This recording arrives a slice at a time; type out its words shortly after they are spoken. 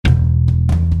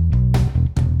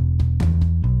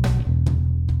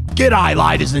G'day,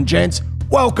 ladies and gents.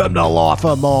 Welcome to Life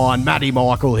of Mine. Matty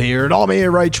Michael here, and I'm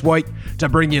here each week to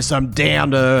bring you some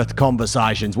down-to-earth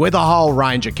conversations with a whole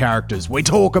range of characters. We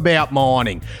talk about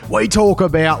mining, we talk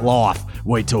about life,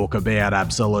 we talk about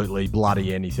absolutely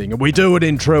bloody anything, and we do it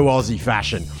in true Aussie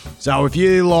fashion. So if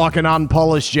you like an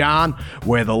unpolished yarn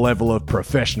where the level of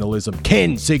professionalism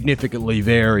can significantly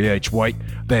vary each week,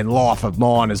 then Life of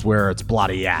Mine is where it's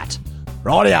bloody at.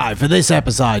 Rightio, for this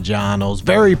episode, John, I was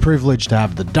very privileged to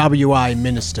have the WA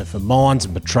Minister for Mines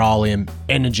and Petroleum,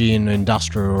 Energy and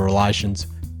Industrial Relations,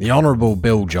 the Honourable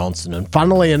Bill Johnston, and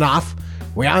funnily enough,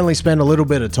 we only spent a little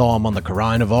bit of time on the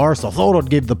coronavirus. I thought I'd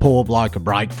give the poor bloke a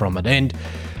break from it, and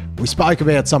we spoke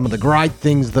about some of the great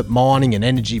things that mining and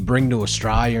energy bring to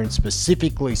Australia, and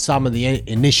specifically some of the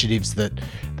initiatives that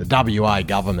the WA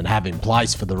government have in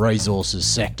place for the resources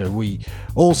sector. We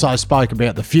also spoke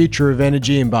about the future of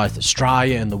energy in both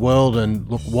Australia and the world, and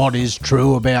look, what is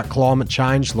true about climate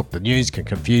change. Look, the news can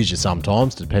confuse you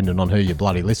sometimes, depending on who you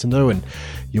bloody listen to, and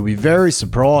you'll be very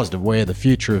surprised of where the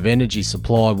future of energy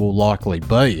supply will likely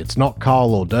be. It's not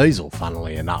coal or diesel,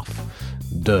 funnily enough.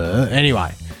 Duh.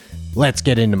 Anyway, let's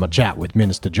get into my chat with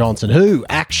Minister Johnston, who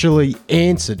actually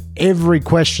answered every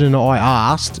question I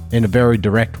asked in a very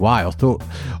direct way. I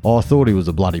thought he was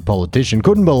a bloody politician.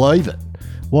 Couldn't believe it.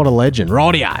 What a legend.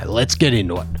 Rightio, let's get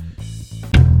into it.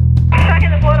 Back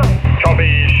in the portal.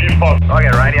 Copy, shift box. I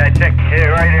get radio check. Yeah,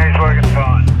 radio's working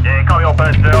fine. Yeah, copy all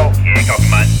personnel. Yeah, copy,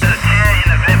 mate. There's a chair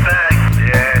in the vent bag.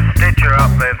 Yeah, stitch her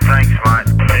up there. Thanks, mate.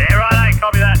 Yeah, right,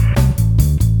 copy that.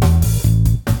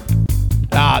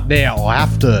 Now,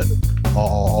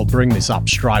 I'll bring this up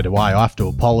straight away. I have to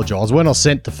apologise. When I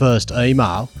sent the first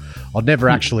email, I'd never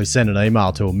actually sent an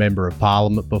email to a Member of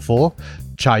Parliament before,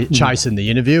 chasing the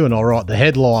interview, and the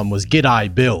headline was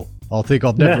 "G'day Bill."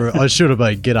 I should have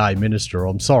been "G'day Minister."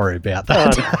 I'm sorry about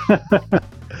that.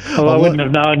 Well, I wouldn't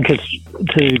have known because,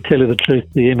 to tell you the truth,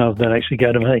 the emails don't actually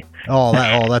go to me.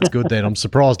 That's good then. I'm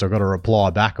surprised I got a reply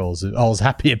back. I was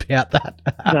happy about that.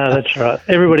 No, that's right.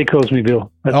 Everybody calls me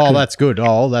Bill. That's good.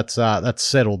 That's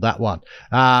settled that one.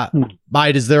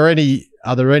 Mate,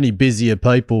 are there any busier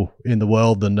people in the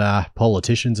world than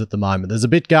politicians at the moment? There's a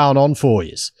bit going on for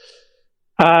you.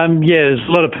 Yeah, there's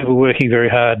a lot of people working very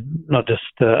hard, not just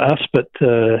us, but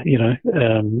we're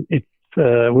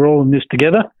all in this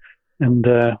together. And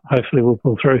hopefully we'll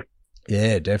pull through.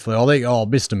 Yeah, definitely. I think,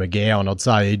 Mr. McGowan, I'd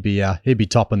say he'd be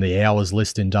topping the hours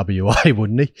list in WA,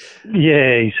 wouldn't he?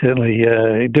 Yeah, he's certainly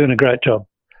doing a great job.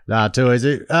 Too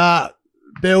easy.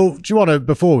 Bill, do you want to,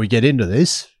 before we get into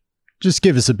this, just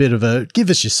give us your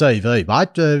CV,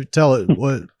 mate. Tell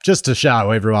it just to show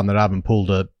everyone that I haven't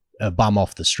pulled a bum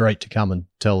off the street to come and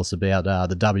tell us about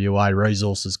the WA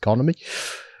resources economy.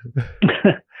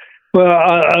 Well,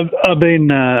 I've been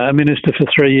a minister for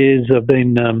 3 years. I've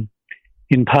been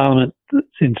in Parliament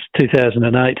since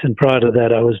 2008, and prior to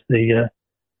that I was the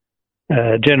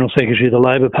General Secretary of the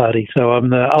Labor Party, so I'm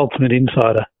the ultimate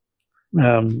insider.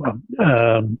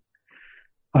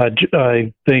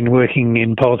 I've been working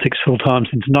in politics full-time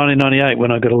since 1998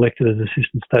 when I got elected as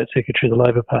Assistant State Secretary of the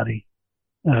Labor Party.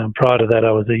 Prior to that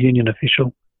I was a union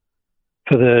official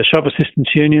for the Shop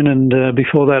Assistants Union, and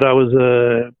before that I was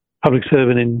a public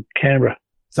servant in Canberra.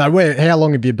 So how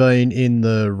long have you been in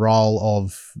the role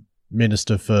of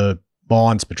Minister for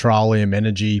Mines, Petroleum,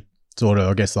 Energy, sort of,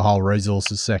 I guess, the whole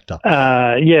resources sector?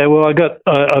 I've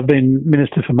been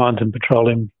Minister for Mines and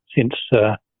Petroleum since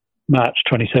March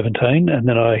 2017, and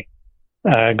then I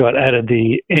got added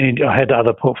the energy. I had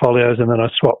other portfolios, and then I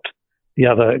swapped the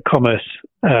other commerce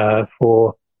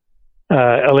for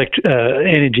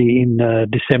energy in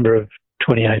December of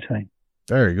 2018.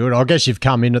 Very good. I guess you've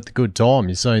come in at the good time.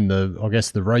 You've seen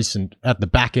the recent, at the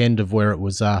back end of where it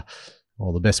was, the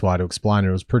best way to explain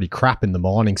it was pretty crap in the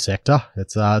mining sector.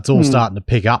 It's all starting to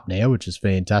pick up now, which is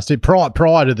fantastic.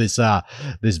 Prior to this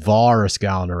virus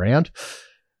going around.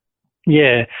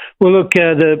 Yeah. Well, look,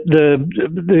 obviously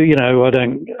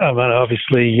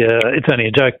it's only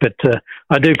a joke, but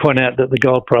I do point out that the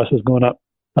gold price has gone up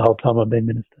the whole time I've been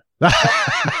minister.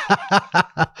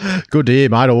 Good to hear,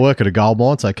 mate. I'll work at a gold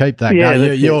mine, so keep that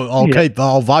going.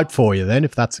 I'll vote for you then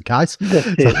if that's the case.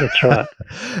 That's right.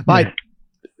 Mate,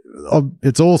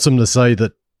 it's awesome to see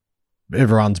that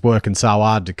everyone's working so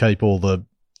hard to keep all the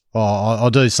I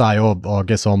do say, I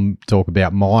guess I'm talking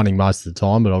about mining most of the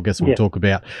time, but I guess we'll talk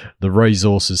about the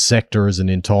resources sector as an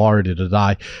entirety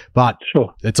today. But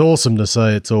It's awesome to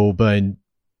see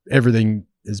everything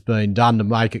has been done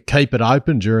to keep it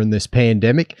open during this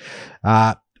pandemic.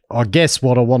 I guess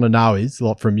what I want to know is,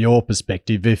 like, from your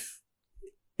perspective, if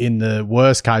in the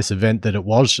worst case event that it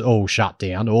was all shut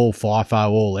down, all FIFO,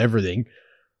 all everything,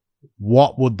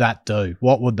 what would that do?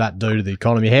 What would that do to the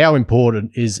economy? How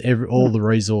important is all the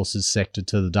resources sector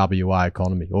to the WA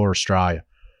economy or Australia?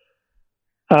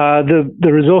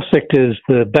 The resource sector is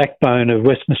the backbone of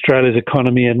Western Australia's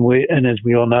economy, and as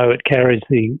we all know, it carries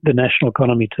the national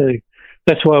economy too.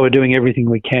 That's why we're doing everything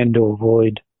we can to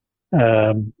avoid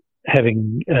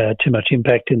having too much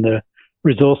impact in the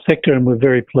resource sector, and we're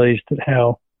very pleased at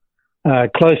how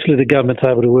closely the government's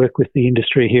able to work with the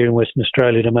industry here in Western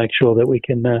Australia to make sure that we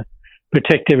can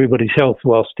protect everybody's health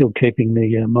while still keeping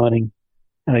the mining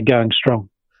going strong.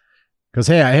 Because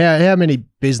how many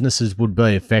businesses would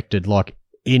be affected, like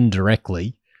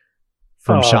indirectly,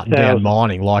 from shutting down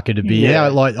mining? Like it'd be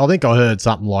I think I heard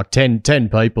something like 10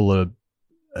 people are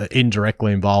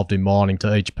indirectly involved in mining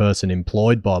to each person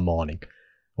employed by mining.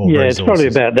 It's probably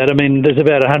about that. I mean, there's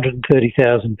about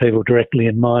 130,000 people directly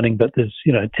in mining, but there's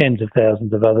tens of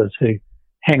thousands of others who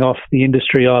hang off the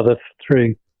industry either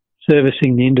through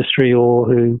servicing the industry or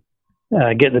who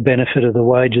get the benefit of the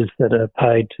wages that are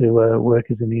paid to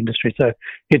workers in the industry. So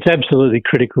it's absolutely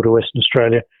critical to Western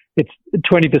Australia. It's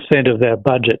 20% of our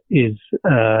budget is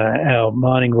our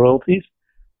mining royalties,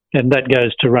 and that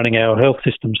goes to running our health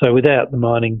system. So without the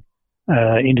mining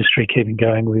industry keeping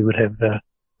going, we would have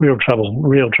real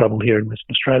trouble here in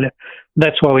Western Australia.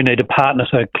 That's why we need to partner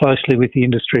so closely with the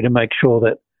industry to make sure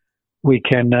that we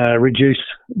can reduce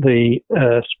the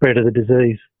spread of the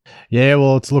disease. Yeah,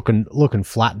 well, it's looking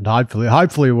flattened.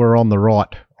 Hopefully, we're on the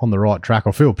right track.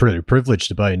 I feel pretty privileged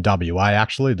to be in WA.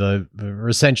 Actually, they're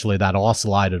essentially that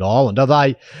isolated island. Are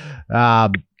they?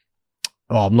 I'm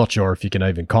not sure if you can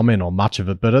even comment on much of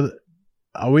it, but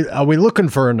are we looking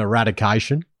for an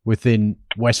eradication within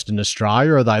Western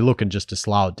Australia, or are they looking just to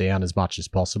slow it down as much as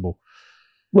possible?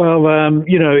 Well,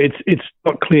 it's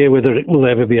not clear whether it will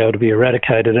ever be able to be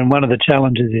eradicated. And one of the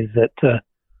challenges is that,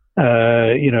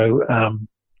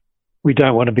 we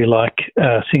don't want to be like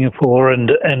Singapore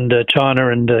and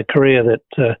China and Korea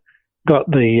that got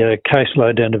the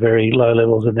caseload down to very low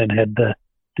levels and then had the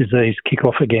disease kick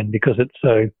off again because it's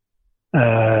so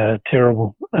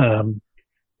terrible.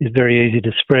 Is very easy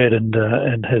to spread and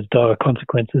has dire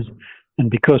consequences. And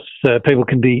because people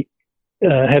can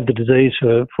have the disease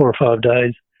for 4 or 5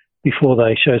 days before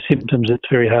they show symptoms, it's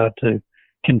very hard to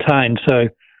contain. So,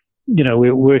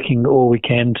 we're working all we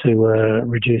can to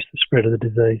reduce the spread of the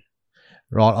disease.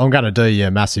 Right, I'm going to do you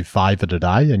a massive favour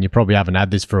today, and you probably haven't had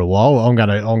this for a while. I'm going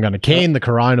to can the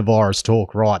coronavirus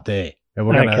talk right there, and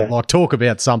we're going to talk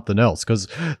about something else because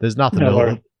there's nothing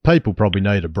else. People probably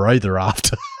need a breather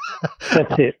after.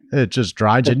 That's it. It just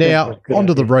drains you. Now,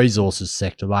 onto the resources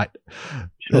sector, mate.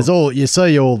 Sure.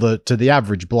 To the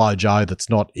average blow Joe that's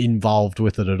not involved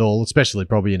with it at all, especially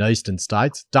probably in eastern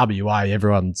states. WA,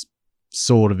 everyone's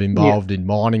sort of involved in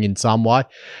mining in some way.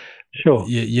 Sure.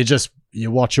 You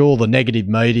watch all the negative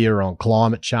media on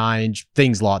climate change,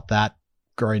 things like that,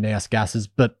 greenhouse gases.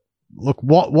 But look,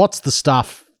 what's the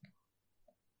stuff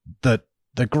that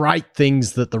the great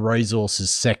things that the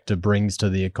resources sector brings to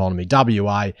the economy,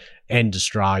 WA and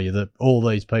Australia, that all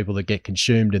these people that get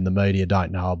consumed in the media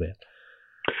don't know about?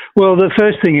 Well, the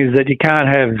first thing is that you can't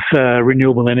have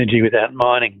renewable energy without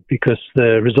mining because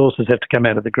the resources have to come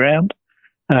out of the ground.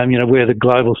 We're the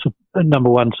global number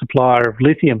one supplier of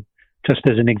lithium, just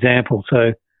as an example.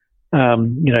 So,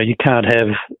 you can't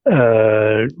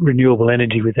have renewable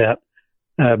energy without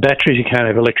batteries. You can't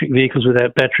have electric vehicles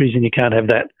without batteries, and you can't have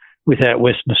that without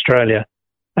Western Australia.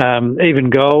 Even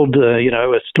gold,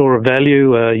 a store of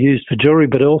value used for jewellery,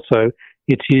 but also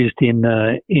it's used in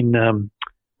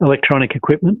electronic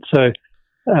equipment. So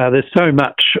there's so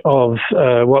much of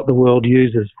what the world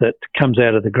uses that comes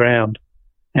out of the ground.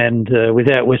 And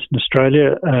without Western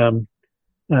Australia,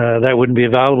 that wouldn't be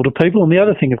available to people. And the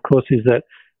other thing, of course, is that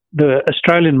the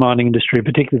Australian mining industry,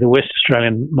 particularly the West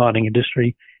Australian mining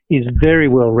industry, is very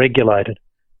well regulated.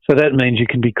 So that means you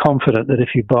can be confident that if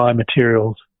you buy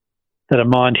materials that are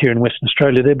mined here in Western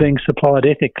Australia, they're being supplied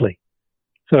ethically.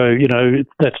 So,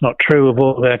 that's not true of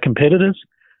all of our competitors.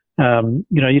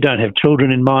 You don't have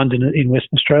children in mines in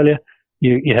Western Australia.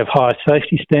 You have high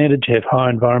safety standards, you have high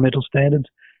environmental standards.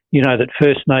 You know that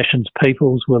First Nations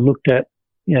peoples were looked at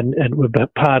and were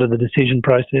part of the decision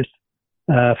process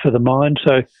for the mine.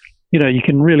 So, you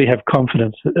can really have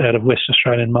confidence out of West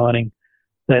Australian mining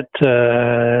that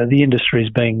the industry is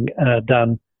being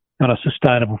done on a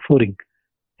sustainable footing.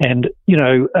 And,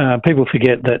 people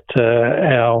forget that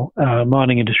our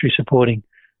mining industry supporting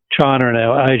China and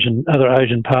our other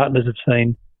Asian partners have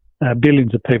seen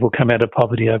billions of people come out of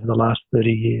poverty over the last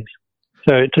 30 years.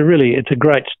 So it's a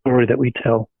great story that we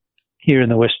tell here in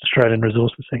the West Australian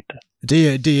resources sector. Do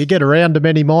you get around to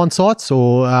many mine sites,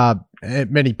 or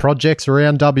many projects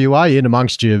around WA in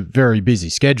amongst your very busy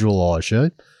schedule, I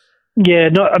assume. Yeah,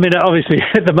 obviously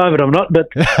at the moment I'm not, but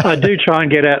I do try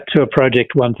and get out to a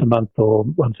project once a month or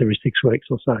once every 6 weeks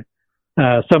or so.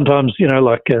 Sometimes,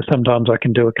 sometimes I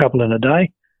can do a couple in a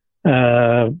day,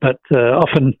 but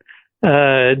often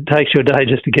it takes you a day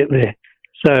just to get there.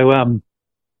 So,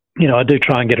 I do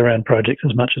try and get around projects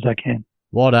as much as I can.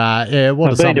 I've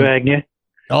been to Agnew.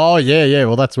 Oh, yeah.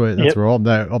 Well, that's where I'm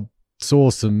there. I saw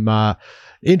some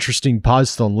interesting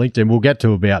posts on LinkedIn. We'll get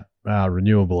to about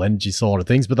renewable energy side of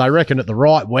things, but they reckon at the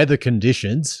right weather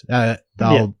conditions,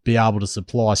 they'll be able to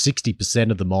supply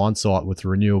 60% of the mine site with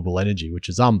renewable energy, which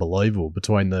is unbelievable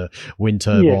between the wind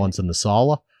turbines and the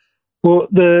solar. Well,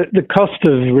 the cost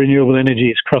of renewable energy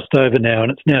has crossed over now,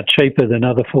 and it's now cheaper than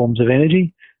other forms of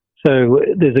energy. So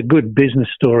there's a good business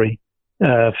story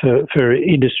for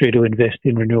industry to invest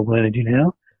in renewable energy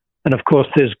now. And, of course,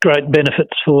 there's great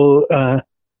benefits for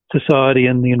society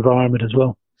and the environment as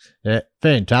well. Yeah,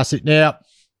 fantastic. Now,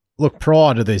 look,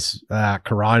 prior to this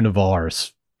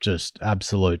coronavirus, just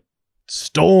absolute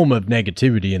storm of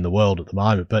negativity in the world at the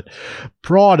moment. But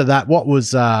prior to that, what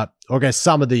was,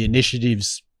 some of the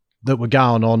initiatives that were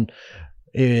going on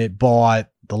by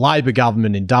the Labor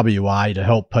government in WA to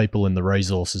help people in the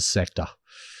resources sector?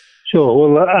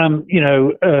 Sure.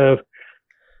 Well,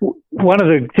 one of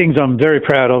the things I'm very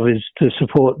proud of is to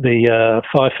support the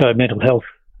FIFO mental health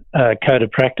code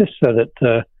of practice so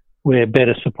that we're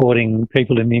better supporting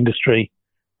people in the industry.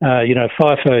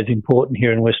 FIFO is important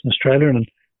here in Western Australia, and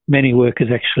many workers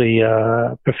actually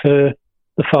prefer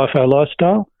the FIFO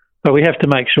lifestyle. But we have to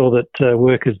make sure that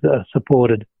workers are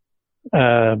supported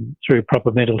through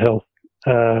proper mental health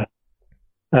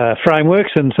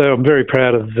frameworks. And so I'm very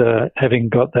proud of having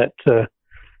got that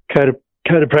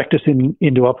code of practice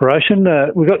into operation.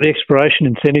 We've got the Exploration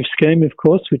Incentive Scheme, of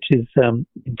course, which is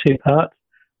in two parts.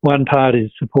 One part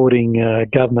is supporting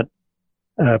government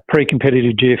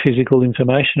pre-competitive geophysical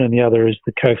information, and the other is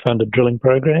the co-funded drilling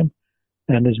program.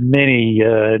 And there's many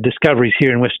discoveries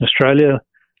here in Western Australia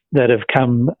that have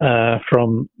come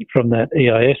from that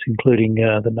EIS, including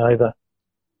the Nova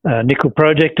nickel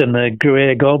project and the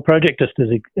Gruyere gold project, just as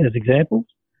examples.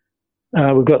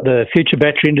 We've got the future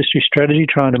battery industry strategy,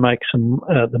 trying to make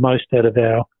the most out of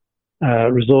our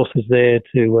resources there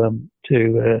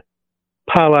to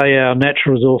parlay our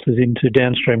natural resources into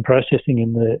downstream processing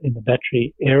in the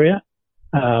battery area.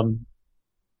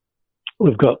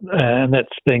 We've got, and that's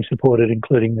being supported,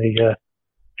 including the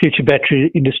Future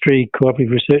Battery Industry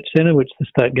Cooperative Research Centre, which the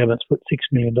state government's put $6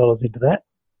 million into that.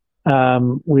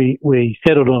 We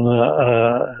settled on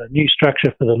a new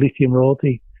structure for the lithium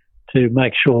royalty to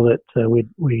make sure that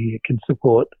we can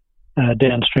support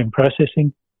downstream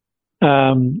processing.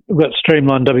 We've got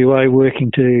Streamline WA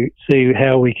working to see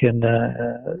how we can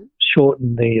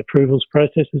shorten the approvals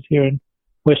processes here in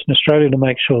Western Australia to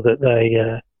make sure that they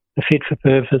are fit for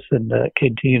purpose and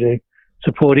continue to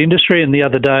support industry. And the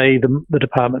other day, the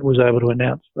department was able to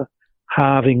announce the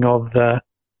halving of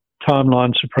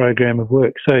timelines for program of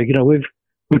work. So,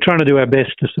 we're trying to do our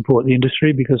best to support the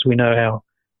industry because we know how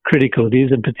critical it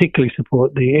is, and particularly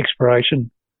support the exploration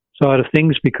side of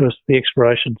things, because the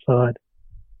exploration side,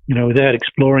 without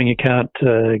exploring, you can't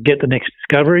get the next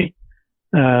discovery.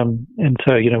 And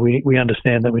so, we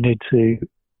understand that we need to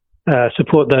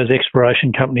support those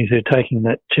exploration companies who are taking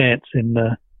that chance in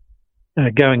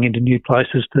going into new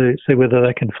places to see whether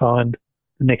they can find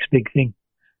the next big thing.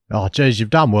 Oh, geez, you've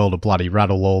done well to bloody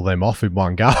rattle all them off in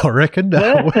one go, I reckon.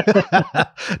 Now,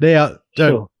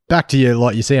 Sure. Back to you,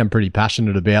 like you sound pretty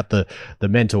passionate about the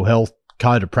mental health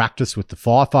code of practice with the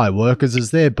FIFO workers.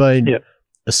 Has there been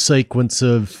a sequence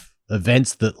of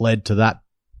events that led to that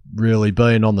really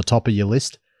being on the top of your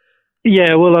list?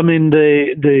 Yeah, well, I mean,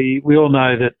 we all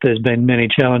know that there's been many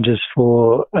challenges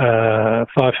for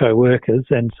FIFO workers,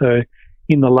 and so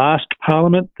in the last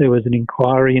Parliament there was an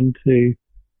inquiry into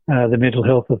the mental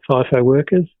health of FIFO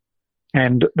workers,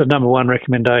 and the number one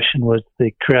recommendation was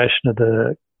the creation of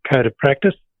the code of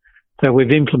practice. So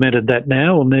we've implemented that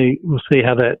now. We'll see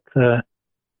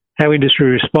how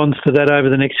industry responds to that over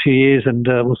the next few years, and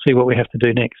we'll see what we have to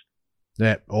do next.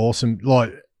 Yeah, awesome.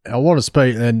 Like, I want to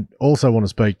speak, and also want to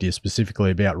speak to you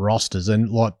specifically about rosters, and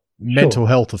like mental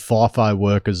health of FIFO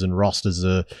workers and rosters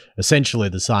are essentially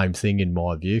the same thing in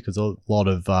my view, because a lot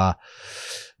of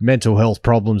mental health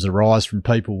problems arise from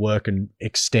people working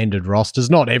extended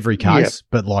rosters. Not every case,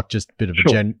 but like just a bit of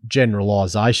a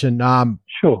generalisation.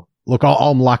 Sure. Look,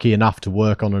 I'm lucky enough to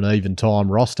work on an even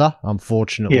time roster.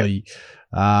 Unfortunately,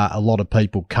 a lot of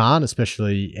people can't,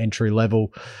 especially entry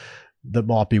level, that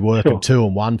might be working 2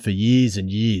 and 1 for years and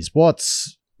years.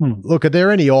 What's Look, are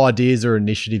there any ideas or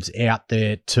initiatives out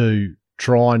there to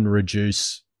try and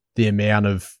reduce the amount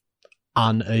of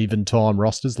uneven time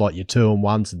rosters, like your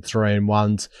 2-and-1s and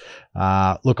 3-and-1s?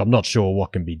 Look, I'm not sure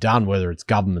what can be done, whether it's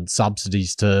government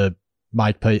subsidies to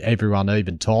make everyone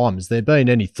even time. Has there been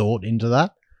any thought into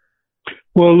that?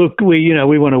 Well, look, we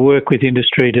want to work with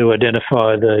industry to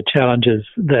identify the challenges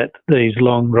that these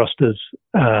long rosters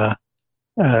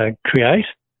create,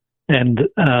 and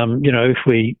if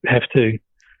we have to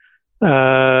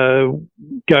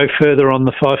go further on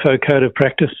the FIFO code of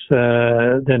practice,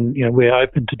 then we're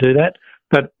open to do that.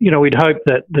 But we'd hope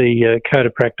that the code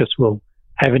of practice will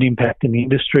have an impact in the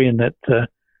industry, and that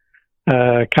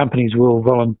companies will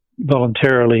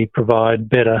voluntarily provide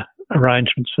better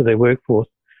arrangements for their workforce.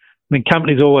 I mean,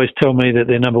 companies always tell me that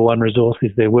their number one resource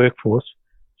is their workforce.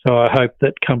 So I hope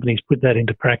that companies put that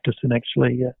into practice and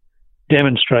actually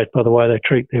demonstrate by the way they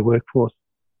treat their workforce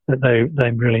that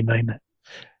they really mean that.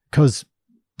 Because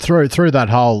through that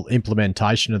whole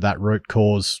implementation of that root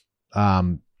cause,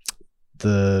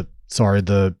 the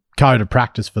code of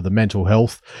practice for the mental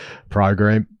health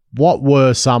program, what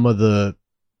were some of the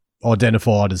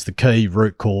identified as the key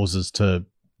root causes to,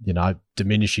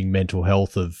 diminishing mental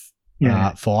health of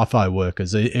FIFO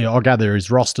workers? I gather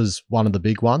is rosters one of the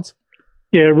big ones?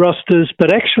 Yeah, rosters,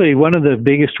 but actually one of the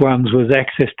biggest ones was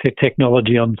access to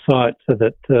technology on site, so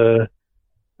that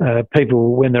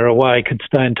people, when they're away, could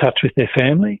stay in touch with their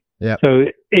family. Yeah. So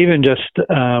even just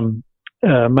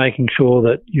making sure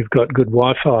that you've got good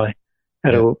Wi-Fi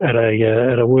at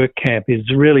a work camp is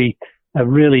really a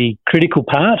really critical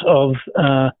part of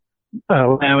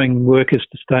allowing workers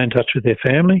to stay in touch with their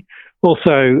family.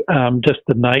 Also, just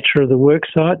the nature of the work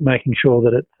site, making sure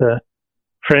that it's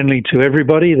friendly to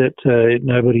everybody, that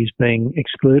nobody's being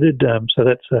excluded. So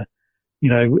that's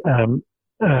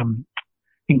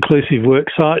inclusive work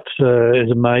sites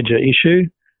is a major issue.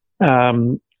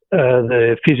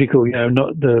 The physical,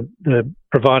 not the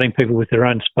providing people with their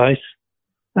own space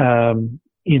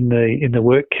in the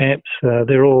work camps.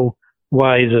 They're all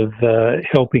ways of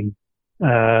helping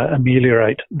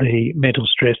ameliorate the mental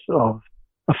stress of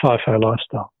a FIFO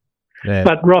lifestyle. Yeah.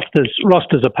 But rosters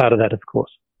are part of that, of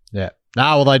course. Yeah.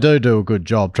 No, well, they do a good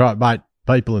job. Mate,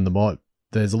 people in the mine,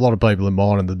 there's a lot of people in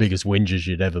mining, the biggest whingers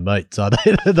you'd ever meet. So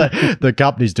the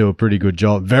companies do a pretty good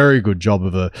job, very good job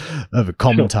of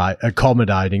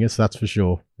accommodating us, that's for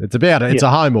sure. It's a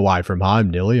home away from home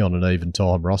nearly on an even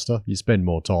time roster. You spend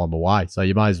more time away, so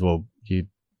you may as well.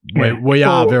 We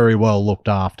are very well looked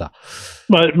after.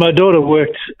 My daughter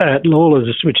worked at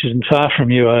Lawlers, which isn't far from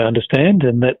you, I understand,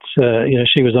 and that's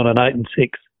she was on an 8 and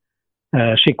 6.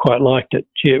 She quite liked it.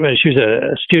 She was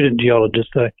a student geologist,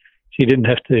 so she didn't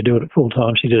have to do it at full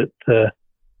time. She did it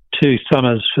 2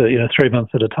 summers for 3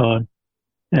 months at a time,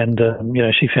 and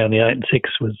she found the 8 and 6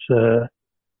 was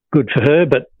good for her.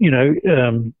 But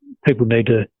people need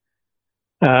to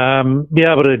be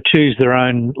able to choose their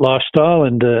own lifestyle,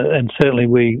 and certainly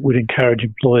we would encourage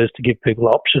employers to give people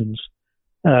options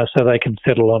so they can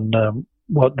settle on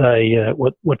what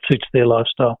suits their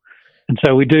lifestyle. And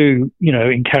so we do,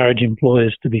 encourage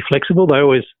employers to be flexible.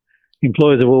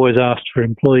 Employers have always asked for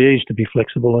employees to be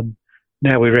flexible, and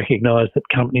now we recognise that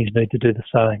companies need to do the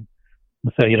same.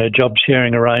 And so, job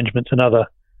sharing arrangements and other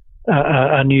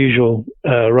unusual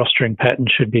rostering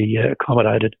patterns should be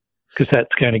accommodated, because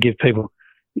that's going to give people,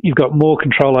 you've got more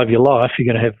control over your life,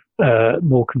 you're going to have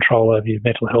more control over your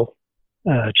mental health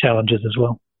challenges as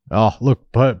well. Oh,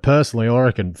 look, personally, I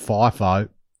reckon FIFO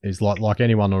is like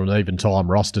anyone on an even time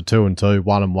roster, 2 and 2,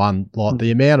 1 and 1. Like the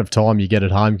amount of time you get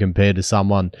at home compared to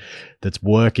someone that's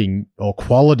working, or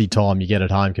quality time you get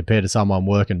at home compared to someone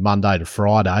working Monday to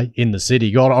Friday in the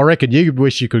city. God, I reckon you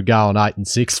wish you could go on 8 and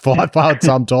 6 FIFO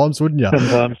sometimes, wouldn't you?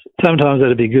 Sometimes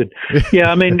that'd be good. Yeah,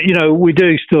 I mean, we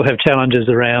do still have challenges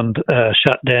around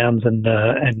shutdowns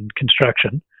and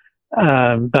construction,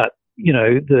 but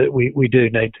we do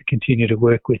need to continue to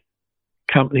work with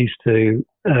companies to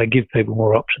give people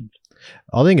more options.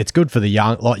 I think it's good for the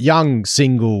young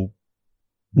single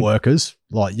workers.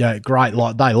 Great.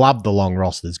 Like they love the long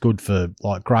rosters. Good for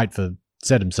great for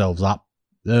set themselves up,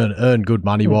 earn good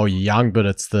money while you're young. But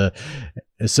it's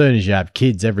as soon as you have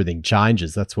kids, everything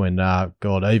changes. That's when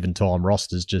even time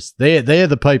rosters just they're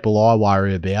the people I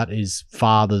worry about, is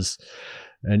fathers.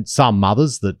 And some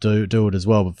mothers that do it as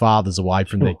well, but fathers away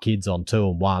from their kids on 2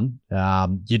 and 1.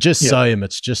 You just see them.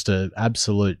 It's just an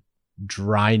absolute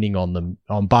draining on them,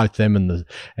 on both them and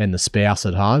the spouse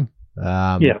at home.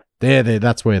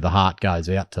 That's where the heart goes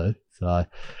out to. So,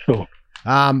 sure.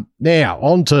 Now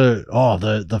on to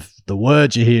the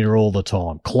words you hear all the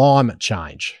time: climate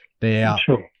change. Now,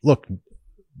 look,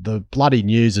 the bloody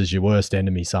news is your worst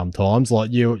enemy sometimes.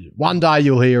 Like one day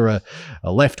you'll hear a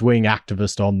left-wing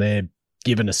activist on there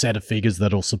giving a set of figures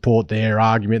that'll support their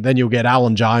argument. Then you'll get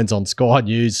Alan Jones on Sky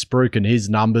News spruiking his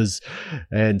numbers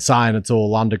and saying it's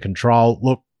all under control.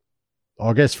 Look,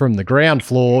 I guess from the ground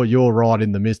floor, you're right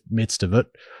in the midst of it.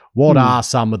 What are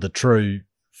some of the true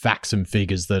facts and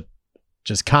figures that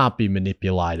just can't be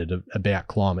manipulated about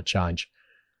climate change?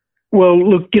 Well,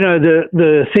 look,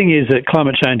 the thing is that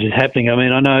climate change is happening. I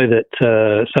mean, I know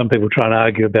that some people try and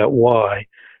argue about why,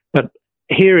 but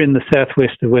here in the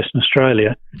southwest of Western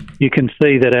Australia, you can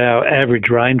see that our average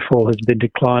rainfall has been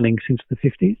declining since the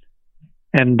 50s,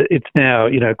 and it's now,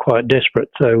 quite desperate.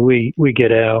 So we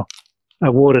get our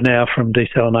water now from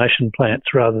desalination plants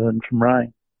rather than from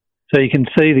rain. So you can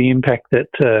see the impact that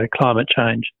climate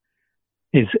change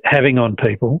is having on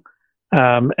people.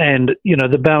 And,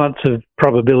 the balance of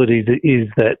probabilities is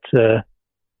that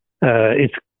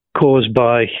it's caused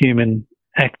by human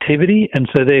activity, and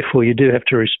so therefore you do have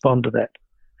to respond to that.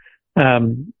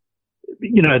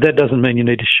 That doesn't mean you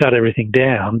need to shut everything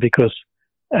down because,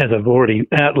 as I've already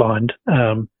outlined,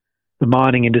 the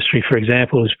mining industry, for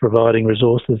example, is providing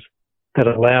resources that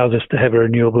allows us to have a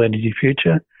renewable energy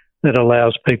future, that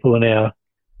allows people in our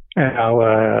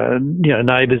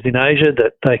neighbours in Asia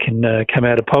that they can come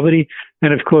out of poverty.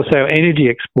 And, of course, our energy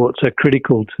exports are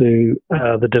critical to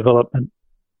the development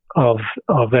of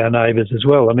our neighbours as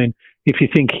well. I mean, if you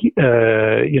think,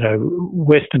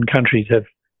 Western countries have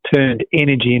turned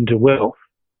energy into wealth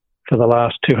for the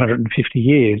last 250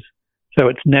 years, so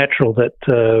it's natural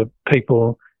that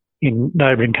people in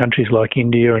neighbouring countries like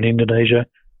India and Indonesia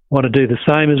want to do the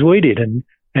same as we did and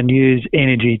use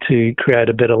energy to create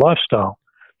a better lifestyle.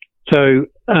 So,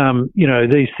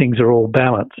 these things are all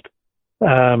balanced.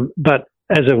 But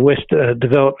as a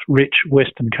developed, rich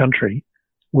Western country,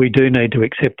 we do need to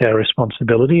accept our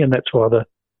responsibility, and that's why the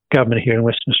government here in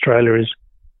Western Australia is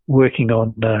working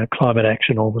on climate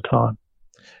action all the time.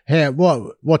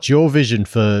 What's your vision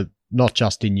for not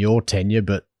just in your tenure,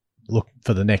 but look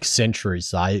for the next century,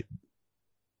 say?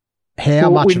 How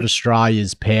much of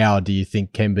Australia's power do you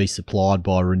think can be supplied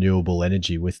by renewable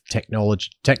energy with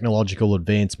technological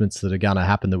advancements that are going to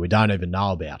happen that we don't even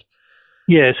know about?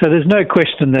 Yeah, so there's no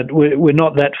question that we're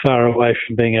not that far away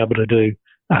from being able to do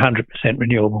 100%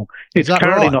 renewable. It's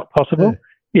currently not possible.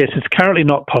 Yeah. Yes, it's currently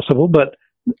not possible, but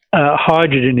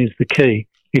hydrogen is the key.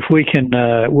 If we can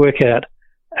work out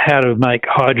how to make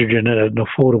hydrogen at an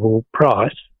affordable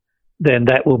price, then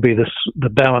that will be the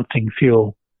balancing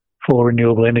fuel for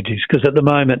renewable energies. Because at the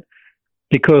moment,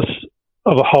 because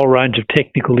of a whole range of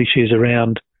technical issues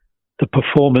around the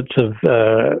performance of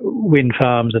wind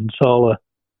farms and solar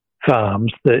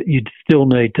farms, that you'd still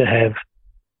need to have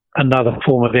another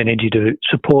form of energy to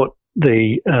support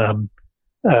the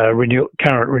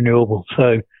current renewables.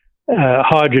 So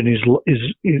hydrogen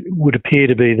would appear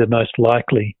to be the most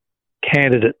likely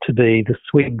candidate to be the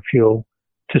swing fuel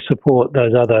to support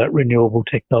those other renewable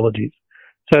technologies.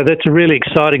 So that's a really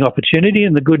exciting opportunity,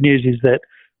 and the good news is that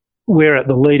we're at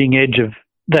the leading edge of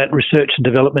that research and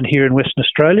development here in Western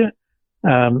Australia.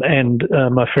 And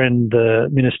my friend,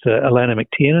 Minister Alana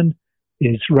McTiernan,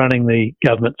 is running the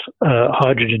government's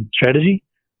hydrogen strategy.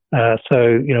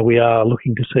 So, we are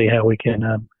looking to see how we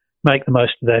can make the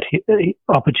most of that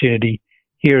opportunity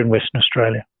here in Western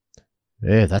Australia.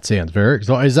 Yeah, that sounds very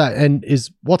exciting.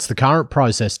 What's the current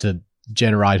process to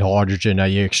generate hydrogen? Are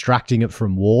you extracting it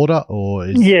from water, or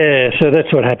Yeah, so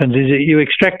that's what happens is you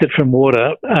extract it from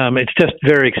water. It's just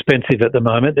very expensive at the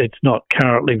moment. It's not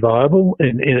currently viable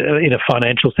in a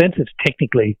financial sense. It's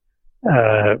technically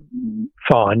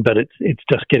fine, but it's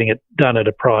just getting it done at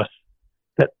a price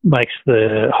that makes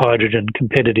the hydrogen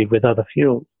competitive with other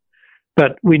fuels.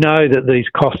 But we know that these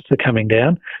costs are coming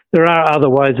down. There are other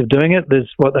ways of doing it.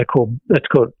 There's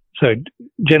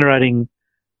generating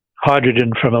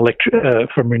hydrogen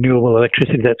from renewable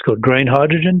electricity. That's called green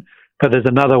hydrogen. But there's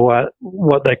another way,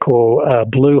 what they call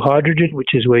blue hydrogen,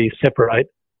 which is where you separate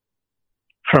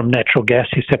from natural gas.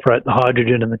 You separate the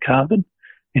hydrogen and the carbon,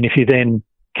 and if you then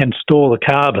can store the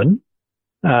carbon,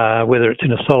 whether it's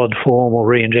in a solid form or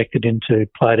re-injected into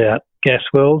played-out gas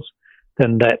wells,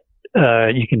 then that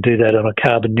you can do that on a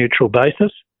carbon neutral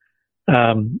basis.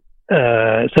 So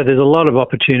there's a lot of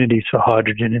opportunities for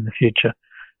hydrogen in the future.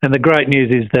 And the great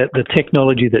news is that the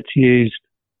technology that's used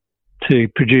to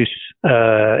produce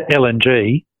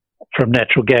LNG from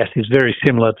natural gas is very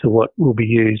similar to what will be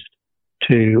used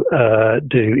to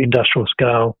do industrial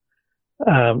scale,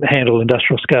 handle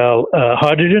industrial scale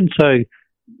hydrogen. So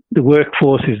the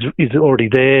workforce is already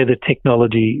there. The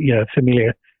technology,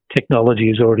 familiar technology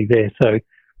is already there. So,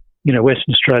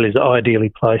 Western Australia is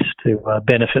ideally placed to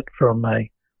benefit from a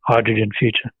hydrogen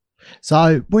future.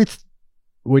 So we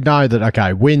know that,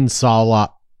 okay, wind, solar,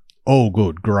 all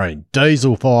good, green.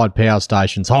 Diesel-fired power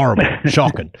stations, horrible,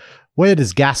 shocking. Where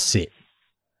does gas sit?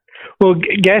 Well,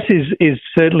 gas is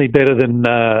certainly better than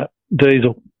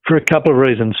diesel for a couple of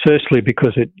reasons. Firstly,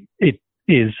 because it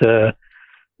is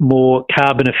more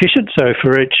carbon efficient. So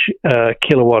for each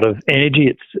kilowatt of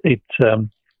energy, it's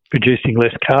producing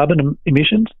less carbon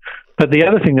emissions. But the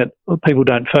other thing that people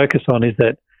don't focus on is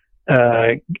that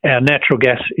our natural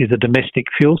gas is a domestic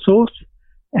fuel source,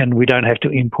 and we don't have to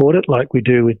import it like we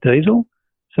do with diesel.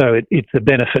 So it's a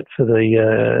benefit for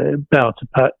the balance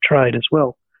of trade as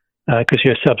well, because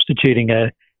you're substituting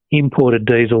a imported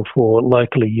diesel for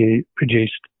locally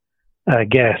produced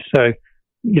gas. So,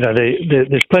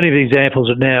 there's plenty of examples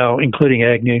now, including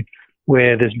Agnew,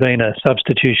 where there's been a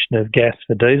substitution of gas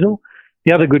for diesel.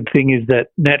 The other good thing is that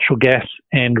natural gas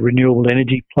and renewable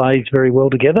energy plays very well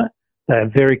together. They're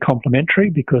very complementary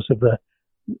because of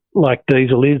like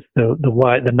diesel is the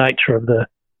nature of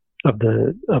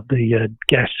the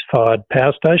gas-fired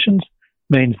power stations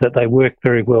means that they work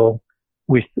very well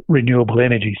with renewable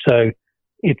energy. So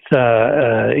it's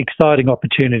an exciting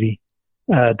opportunity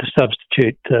to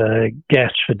substitute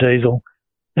gas for diesel,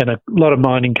 and a lot of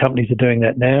mining companies are doing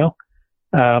that now.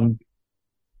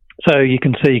 So you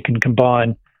can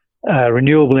combine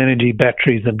renewable energy,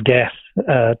 batteries, and gas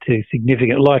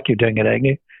like you're doing at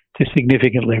Agnew, to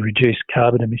significantly reduce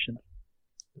carbon emissions.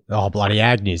 Oh, bloody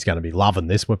Agnew's going to be loving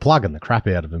this. We're plugging the crap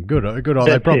out of them. Good.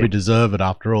 They probably deserve it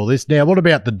after all this. Now, what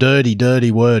about the dirty,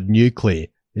 dirty word nuclear?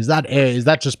 Is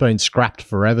that just been scrapped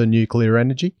forever, nuclear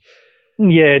energy?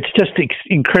 Yeah, it's just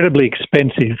incredibly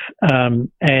expensive,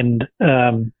 and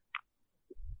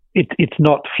it's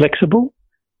not flexible.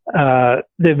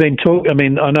 They've been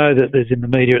I know that there's in the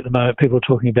media at the moment people are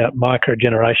talking about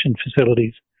microgeneration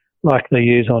facilities like they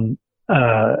use on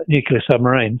nuclear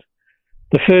submarines.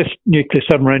 The first nuclear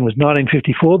submarine was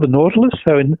 1954, the Nautilus.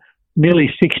 So in nearly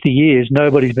 60 years,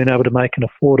 nobody's been able to make an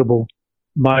affordable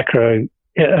micro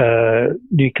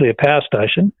nuclear power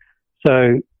station.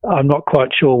 So I'm not quite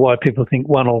sure why people think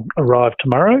one will arrive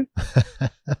tomorrow.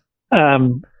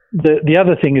 The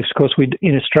other thing is, of course,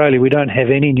 in Australia, we don't have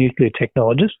any nuclear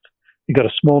technologists. We've got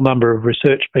a small number of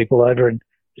research people over in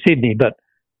Sydney, but,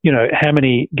 how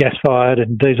many gas-fired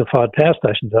and diesel-fired power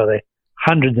stations are there?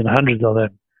 Hundreds and hundreds of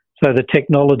them. So the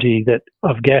technology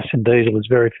of gas and diesel is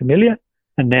very familiar,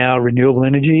 and now renewable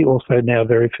energy also now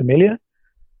very familiar.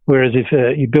 Whereas if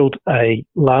you built a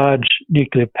large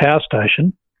nuclear power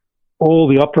station, all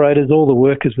the operators, all the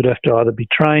workers would have to either be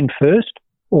trained first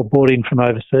or brought in from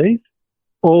overseas.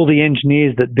 All the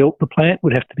engineers that built the plant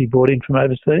would have to be brought in from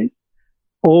overseas.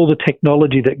 All the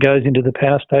technology that goes into the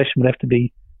power station would have to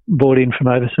be brought in from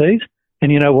overseas.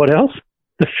 And you know what else?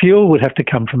 The fuel would have to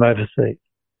come from overseas,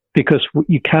 because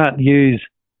you can't use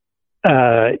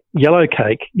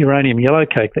uranium yellow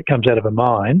cake that comes out of a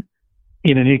mine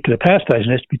in a nuclear power station.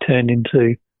 It has to be turned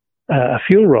into a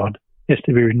fuel rod. It has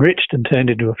to be enriched and turned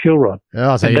into a fuel rod.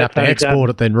 Oh, so you have to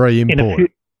export it, then re-import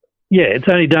it. Yeah, it's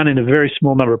only done in a very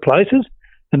small number of places,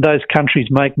 and those countries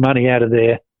make money out of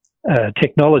their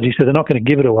technology, so they're not going to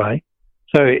give it away.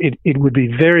 So it would be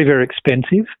very, very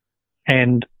expensive.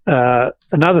 And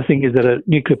another thing is that a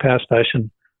nuclear power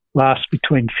station lasts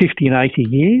between 50 and 80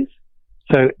 years.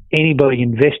 So anybody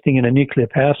investing in a nuclear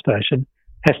power station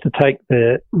has to take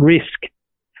the risk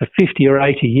for 50 or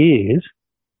 80 years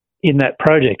in that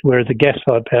project, whereas a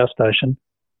gas-fired power station,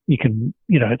 you can,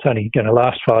 it's only going to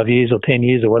last 5 years or 10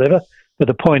 years or whatever. But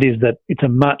the point is that it's a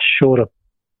much shorter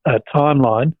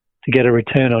timeline to get a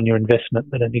return on your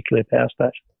investment than a nuclear power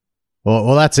station.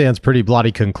 Well, that sounds pretty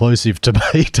bloody conclusive to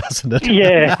me, doesn't it?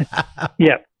 Yeah,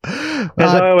 yeah.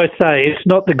 As I always say, it's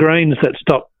not the Greens that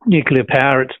stop nuclear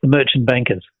power, it's the merchant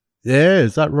bankers. Yeah,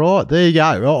 is that right? There you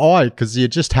go. Because you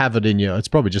just have it in it's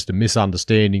probably just a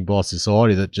misunderstanding by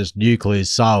society that just nuclear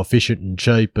is so efficient and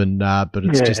cheap, and but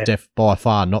it's just by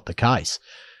far not the case.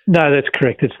 No, that's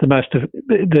correct. It's the most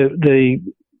the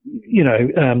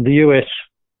US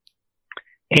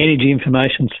Energy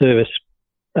Information Service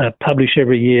publish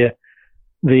every year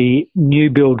the new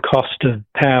build cost of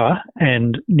power,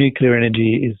 and nuclear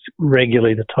energy is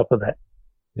regularly the top of that.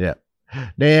 Yeah.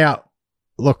 Now,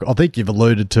 look, I think you've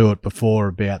alluded to it before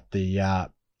about the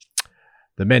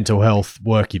mental health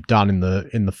work you've done in the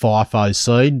FIFO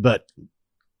scene, but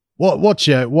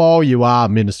while you are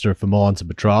Minister for Mines and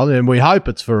Petroleum, and we hope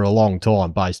it's for a long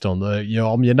time based on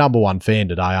I'm your number one fan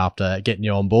today after getting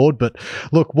you on board, but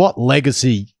look, what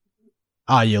legacy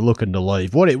are you looking to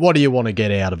leave? What do you want to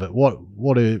get out of it?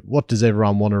 What does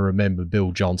everyone want to remember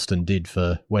Bill Johnston did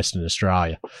for Western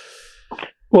Australia?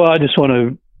 Well, I just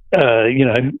want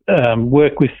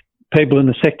work with people in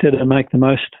the sector to make the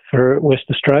most for West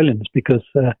Australians, because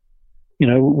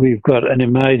we've got an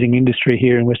amazing industry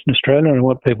here in Western Australia, and I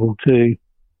want people to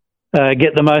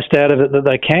get the most out of it that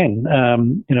they can.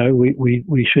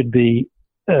 We should be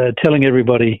telling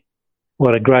everybody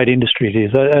what a great industry it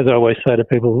is. As I always say to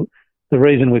people, the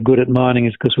reason we're good at mining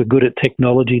is because we're good at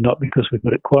technology, not because we're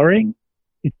good at quarrying.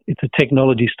 It's a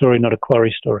technology story, not a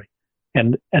quarry story.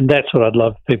 And that's what I'd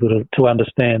love people to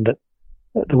understand,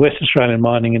 that the West Australian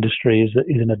mining industry is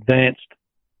an advanced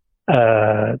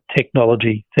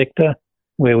technology sector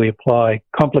where we apply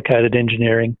complicated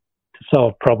engineering to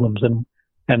solve problems,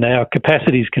 and our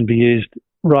capacities can be used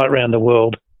right around the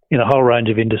world in a whole range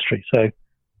of industries. So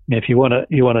if you want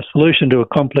a solution to a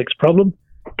complex problem,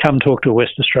 come talk to a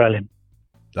West Australian.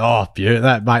 Oh,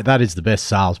 mate, that is the best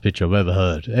sales pitch I've ever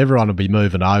heard. Everyone will be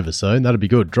moving over soon. That'll be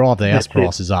good. Drive the house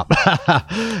prices up.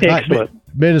 Excellent.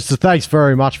 Minister, thanks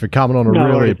very much for coming on. I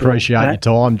really appreciate your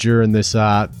time during this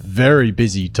very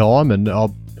busy time, and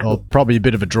I'll probably a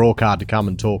bit of a draw card to come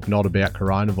and talk not about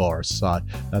coronavirus. So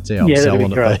that's how I'm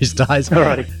selling it these days. All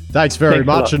righty. Thanks very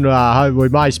much, and I hope we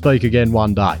may speak again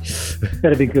one day.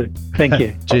 That'd be good. Thank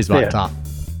you. Cheers, mate.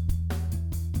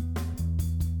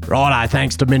 Righto,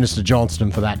 thanks to Minister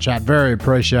Johnston for that chat. Very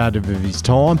appreciative of his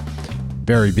time.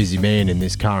 Very busy man in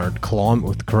this current climate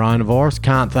with the coronavirus.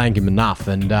 Can't thank him enough.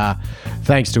 And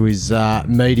thanks to his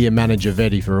media manager,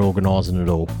 Vetty, for organising it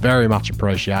all. Very much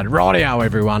appreciated. Rightio,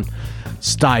 everyone.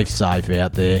 Stay safe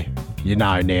out there. You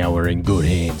know now we're in good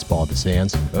hands by the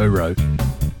sounds. Hooroo.